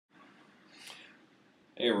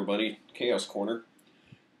Hey everybody, Chaos Corner.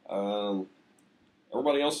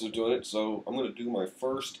 Everybody else is doing it, so I'm going to do my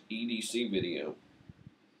first EDC video.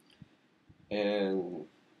 And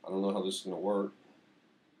I don't know how this is going to work,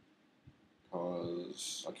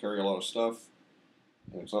 because I carry a lot of stuff.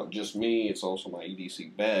 And it's not just me, it's also my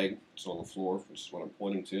EDC bag. It's on the floor, which is what I'm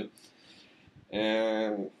pointing to.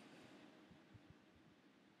 And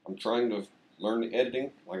I'm trying to learn the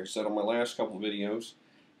editing, like I said on my last couple of videos.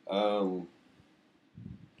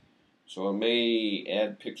 So I may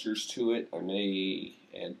add pictures to it. I may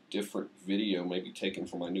add different video, maybe taken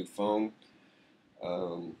from my new phone.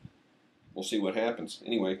 We'll see what happens.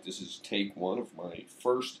 Anyway, this is take one of my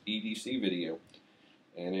first EDC video.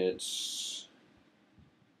 And it's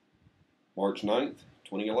March 9th,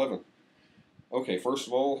 2011. Okay, first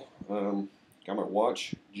of all, got my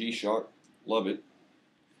watch, G-Shock. Love it.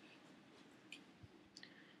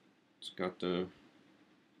 It's got the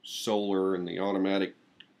solar and the automatic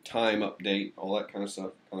time update, all that kind of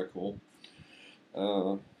stuff. Kind of cool.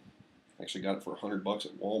 Actually got it for $100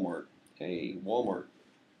 at Walmart. Hey, Walmart.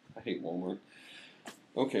 I hate Walmart.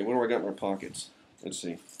 Okay, what do I got in my pockets? Let's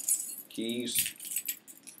see. Keys.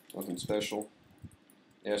 Nothing special.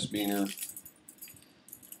 S-Beaner.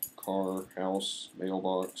 Car, house,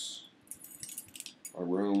 mailbox. My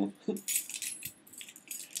room.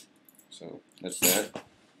 So, that's that.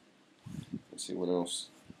 Let's see what else.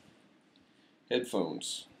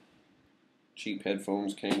 Headphones. Cheap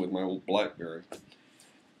headphones, came with my old BlackBerry.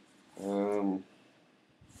 Let's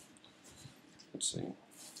see.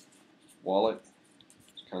 Wallet.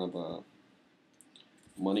 It's kind of a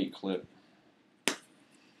money clip.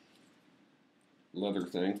 Leather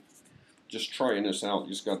thing. Just trying this out.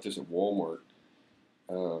 Just got this at Walmart.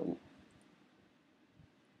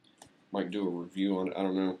 Might do a review on it. I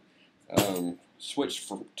don't know.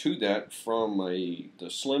 Switched to that from the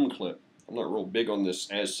slim clip. I'm not real big on this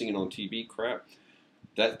as seen on TV crap.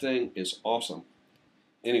 That thing is awesome.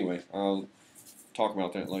 Anyway, I'll talk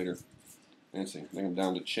about that later. Let's see. I think I'm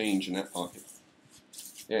down to change in that pocket.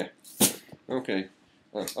 Yeah. Okay.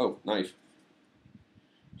 Oh, knife.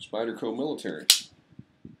 Spyderco Military.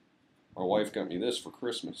 My wife got me this for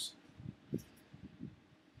Christmas.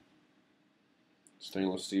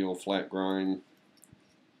 Stainless steel, flat grind,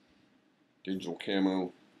 digital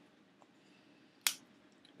camo.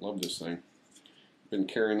 Love this thing. Been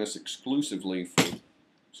carrying this exclusively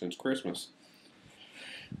since Christmas.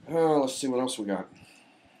 Let's see what else we got.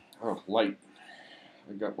 Oh, light.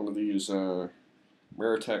 I got one of these Maritech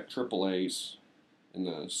AAAs in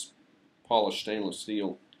the polished stainless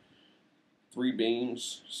steel. 3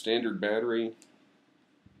 beams, standard battery.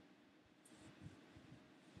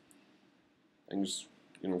 Things,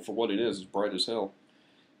 you know, for what it is bright as hell.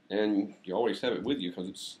 And you always have it with you because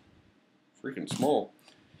it's freaking small.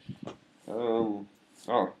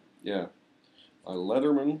 Oh, yeah. A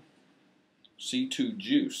Leatherman C2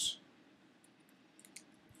 Juice.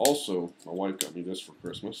 Also, my wife got me this for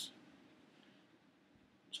Christmas.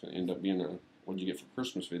 It's going to end up being a what'd you get for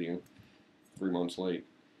Christmas video 3 months late.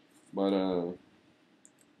 But, you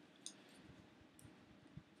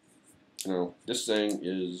know, this thing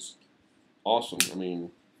is awesome. I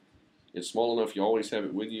mean, it's small enough you always have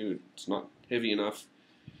it with you. It's not heavy enough,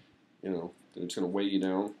 you know, that it's going to weigh you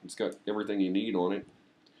down. It's got everything you need on it.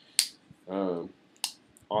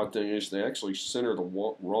 Odd thing is they actually sent her the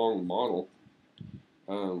wrong model.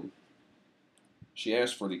 She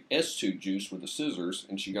asked for the S2 juice with the scissors,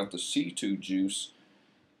 and she got the C2 juice,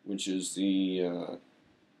 which is the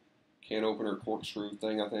can opener corkscrew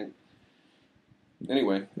thing, I think.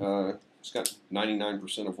 Anyway, it's got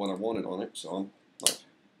 99% of what I wanted on it, so I'm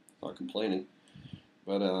not complaining.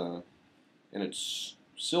 But, and it's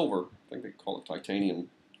silver. I think they call it titanium,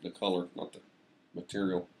 the color, not the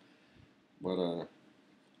material. But,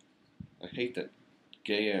 I hate that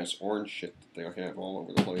gay-ass orange shit that they have all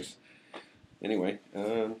over the place. Anyway,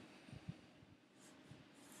 yeah,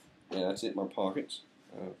 that's it in my pockets.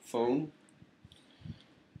 Phone.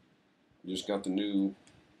 Just got the new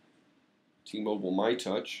T-Mobile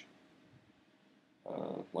MyTouch.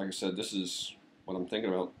 Like I said, this is what I'm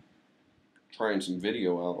thinking about trying some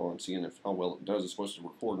video out on, seeing how well it does. It's supposed to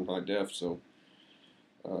record in high def, so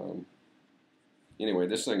anyway,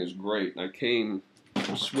 this thing is great. I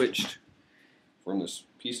switched from this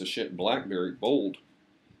piece of shit BlackBerry Bold.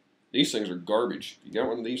 These things are garbage. You got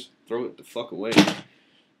one of these, throw it the fuck away.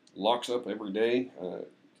 Locks up every day.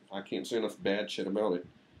 I can't say enough bad shit about it.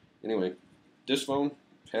 Anyway, this phone,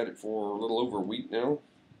 I've had it for a little over a week now,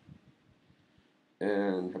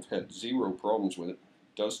 and I've had 0 problems with it.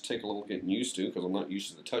 It does take a little getting used to, because I'm not used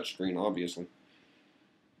to the touchscreen, obviously.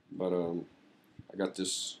 But I got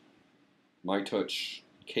this MyTouch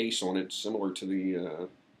case on it, similar to the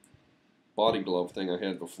body glove thing I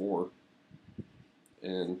had before.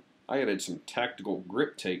 And I added some tactical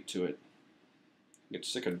grip tape to it. I get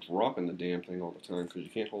sick of dropping the damn thing all the time because you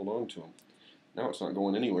can't hold on to them. Now it's not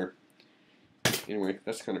going anywhere. Anyway,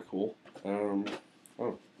 that's kind of cool. Oh.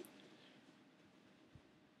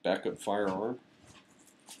 Backup firearm.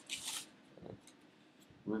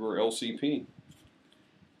 Ruger LCP.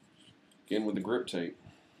 Again with the grip tape.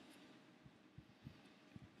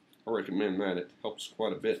 I recommend that. It helps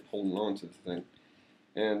quite a bit holding on to the thing.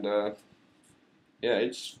 And yeah,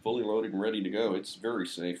 it's fully loaded and ready to go. It's very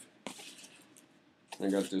safe. I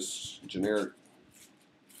got this generic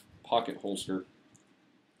pocket holster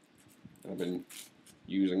I've been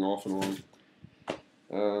using off and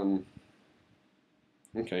on.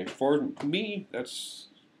 Okay, for me, that's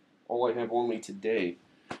all I have on me today.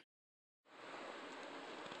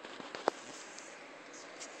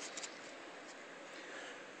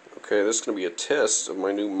 Okay, this is going to be a test of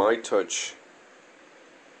my new MyTouch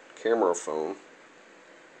camera phone.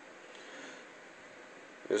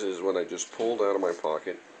 This is what I just pulled out of my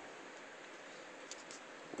pocket.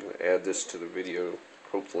 I'm going to add this to the video,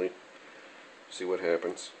 hopefully. See what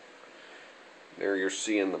happens. There you're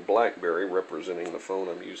seeing the BlackBerry representing the phone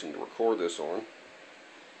I'm using to record this on.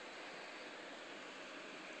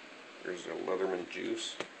 There's a Leatherman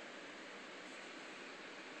juice.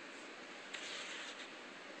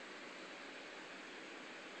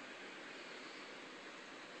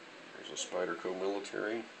 There's a Spyderco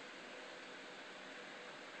Military.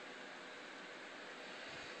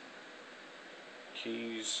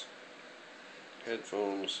 Keys,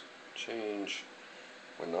 headphones, change,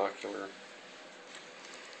 binocular.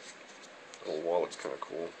 The little wallet's kind of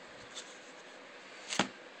cool.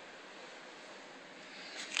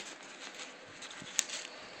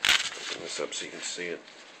 Open this up so you can see it.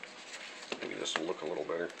 Maybe this will look a little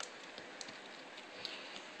better.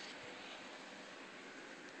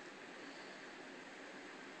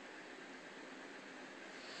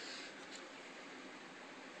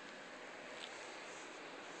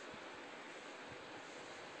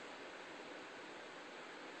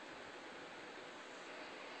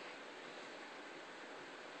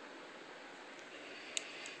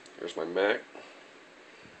 Here's my Mac.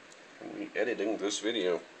 I'm going to be editing this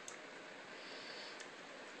video.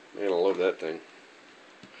 Man, I love that thing.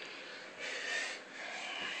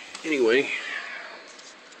 Anyway,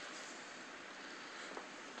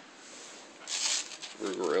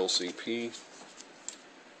 Ruger LCP.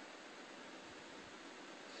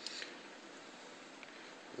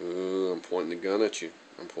 I'm pointing the gun at you.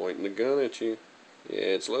 I'm pointing the gun at you. Yeah,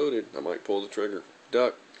 it's loaded. I might pull the trigger.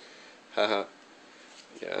 Duck. Haha.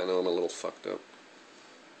 Yeah, I know I'm a little fucked up.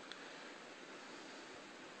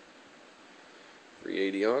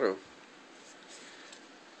 380 auto.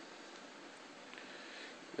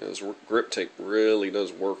 Yeah, this grip tape really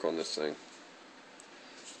does work on this thing.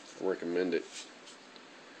 I recommend it.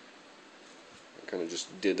 I kind of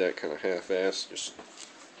just did that kind of half-assed, just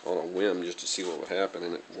on a whim, just to see what would happen,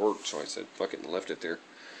 and it worked, so I said fuck it and left it there.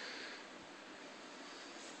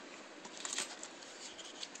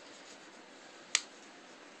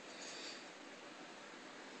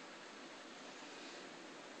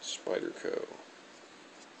 Spyderco.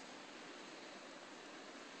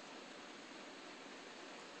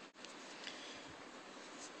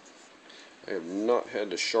 I have not had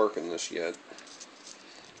to sharpen this yet,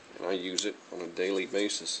 and I use it on a daily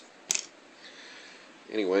basis.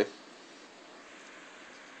 Anyway,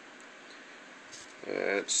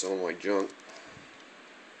 that's some of my junk.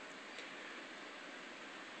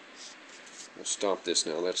 I'll stop this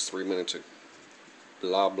now. That's 3 minutes of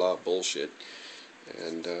blah blah bullshit,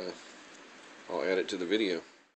 and I'll add it to the video.